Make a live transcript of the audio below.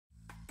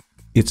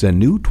It's a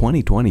new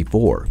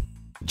 2024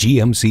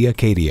 GMC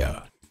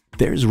Acadia.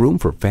 There's room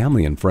for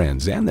family and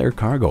friends and their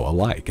cargo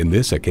alike in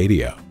this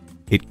Acadia.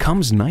 It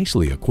comes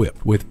nicely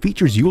equipped with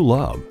features you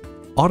love: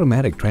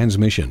 automatic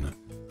transmission,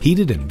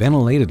 heated and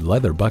ventilated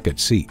leather bucket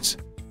seats,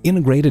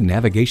 integrated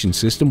navigation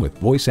system with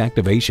voice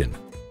activation,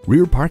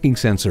 rear parking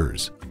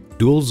sensors,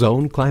 dual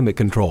zone climate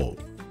control,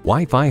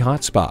 Wi-Fi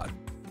hotspot,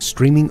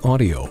 streaming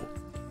audio,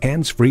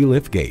 hands-free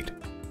liftgate,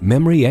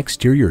 memory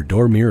exterior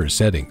door mirror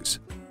settings,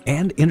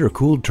 and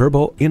intercooled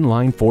turbo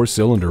inline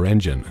 4-cylinder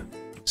engine.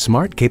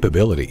 Smart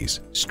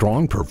capabilities,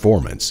 strong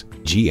performance,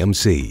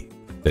 GMC.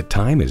 The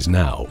time is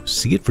now.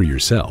 See it for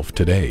yourself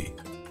today.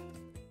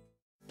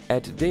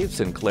 At Dave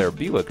Sinclair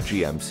Buick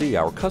GMC,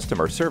 our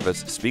customer service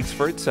speaks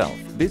for itself.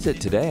 Visit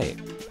today.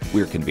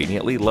 We're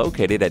conveniently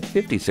located at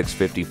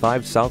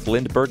 5655 South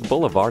Lindbergh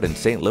Boulevard in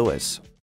St. Louis.